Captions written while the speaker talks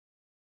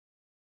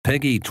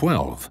Peggy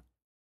 12.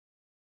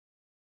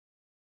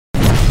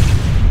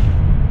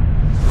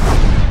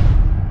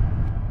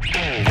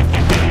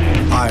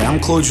 Hi, I'm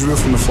Claude Giroux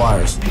from the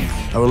Flyers.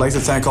 I would like to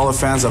thank all the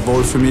fans that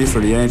voted for me for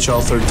the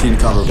NHL 13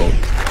 cover vote.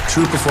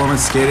 True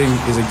performance skating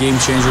is a game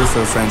changer for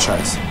the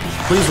franchise.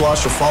 Please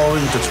watch the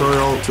following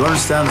tutorial to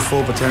understand the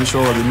full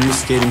potential of the new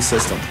skating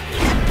system.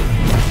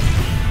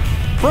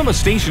 From a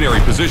stationary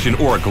position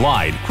or a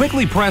glide,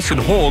 quickly press and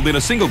hold in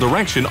a single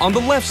direction on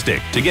the left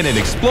stick to get an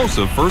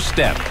explosive first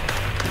step.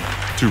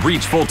 To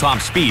reach full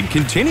top speed,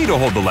 continue to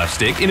hold the left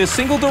stick in a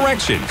single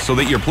direction so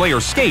that your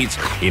player skates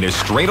in as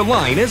straight a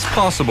line as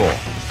possible.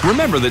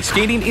 Remember that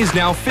skating is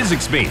now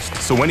physics-based,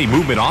 so any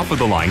movement off of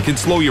the line can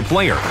slow your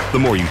player. The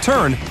more you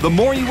turn, the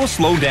more you will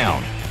slow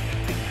down.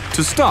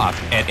 To stop,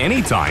 at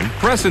any time,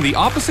 press in the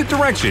opposite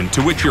direction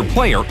to which your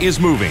player is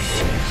moving.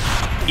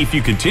 If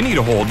you continue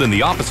to hold in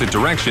the opposite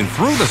direction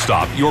through the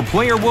stop, your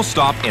player will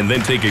stop and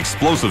then take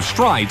explosive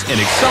strides and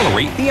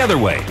accelerate the other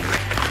way.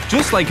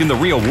 Just like in the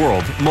real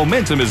world,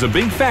 momentum is a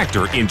big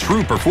factor in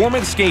true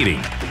performance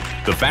skating.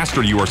 The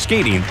faster you are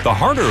skating, the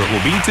harder it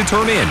will be to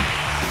turn in.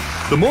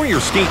 The more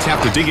your skates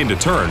have to dig in to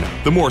turn,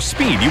 the more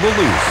speed you will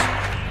lose.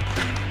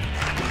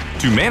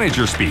 To manage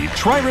your speed,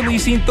 try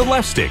releasing the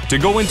left stick to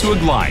go into a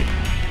glide.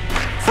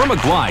 From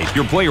a glide,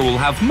 your player will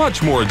have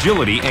much more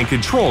agility and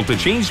control to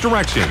change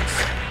directions.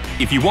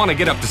 If you want to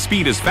get up to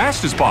speed as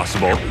fast as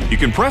possible, you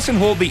can press and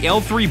hold the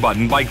L3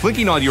 button by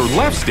clicking on your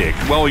left stick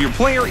while your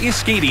player is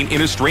skating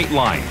in a straight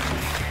line.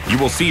 You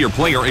will see your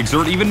player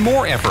exert even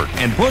more effort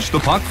and push the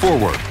puck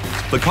forward.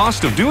 The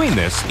cost of doing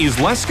this is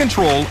less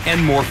control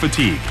and more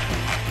fatigue.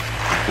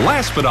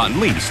 Last but not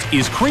least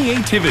is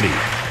creativity.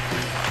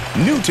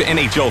 New to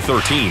NHL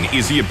 13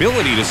 is the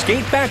ability to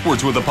skate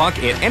backwards with the puck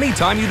at any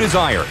time you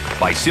desire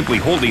by simply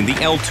holding the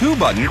L2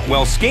 button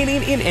while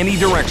skating in any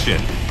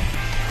direction.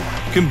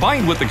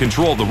 Combined with the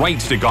control the right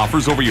stick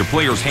offers over your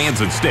player's hands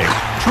and stick,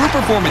 true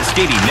performance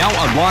skating now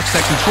unlocks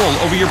that control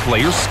over your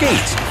player's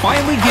skates,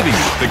 finally giving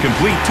you the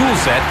complete tool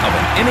set of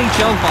an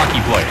NHL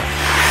hockey player.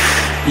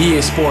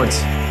 EA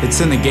Sports, it's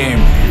in the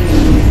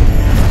game.